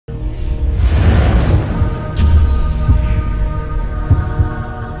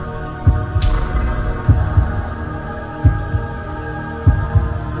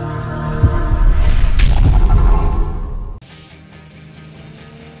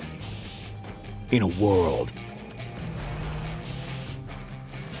In a world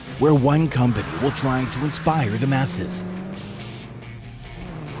where one company will try to inspire the masses,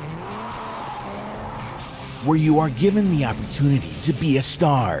 where you are given the opportunity to be a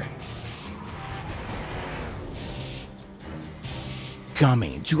star,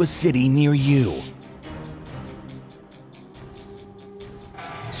 coming to a city near you.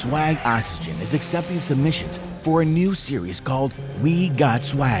 Swag Oxygen is accepting submissions for a new series called We Got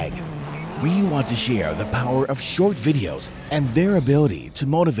Swag. We want to share the power of short videos and their ability to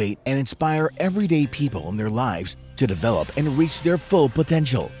motivate and inspire everyday people in their lives to develop and reach their full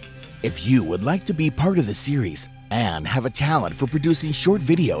potential. If you would like to be part of the series and have a talent for producing short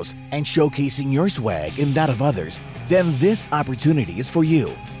videos and showcasing your swag and that of others, then this opportunity is for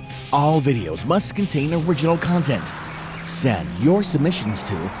you. All videos must contain original content. Send your submissions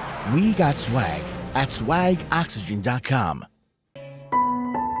to We Got Swag at swagoxygen.com.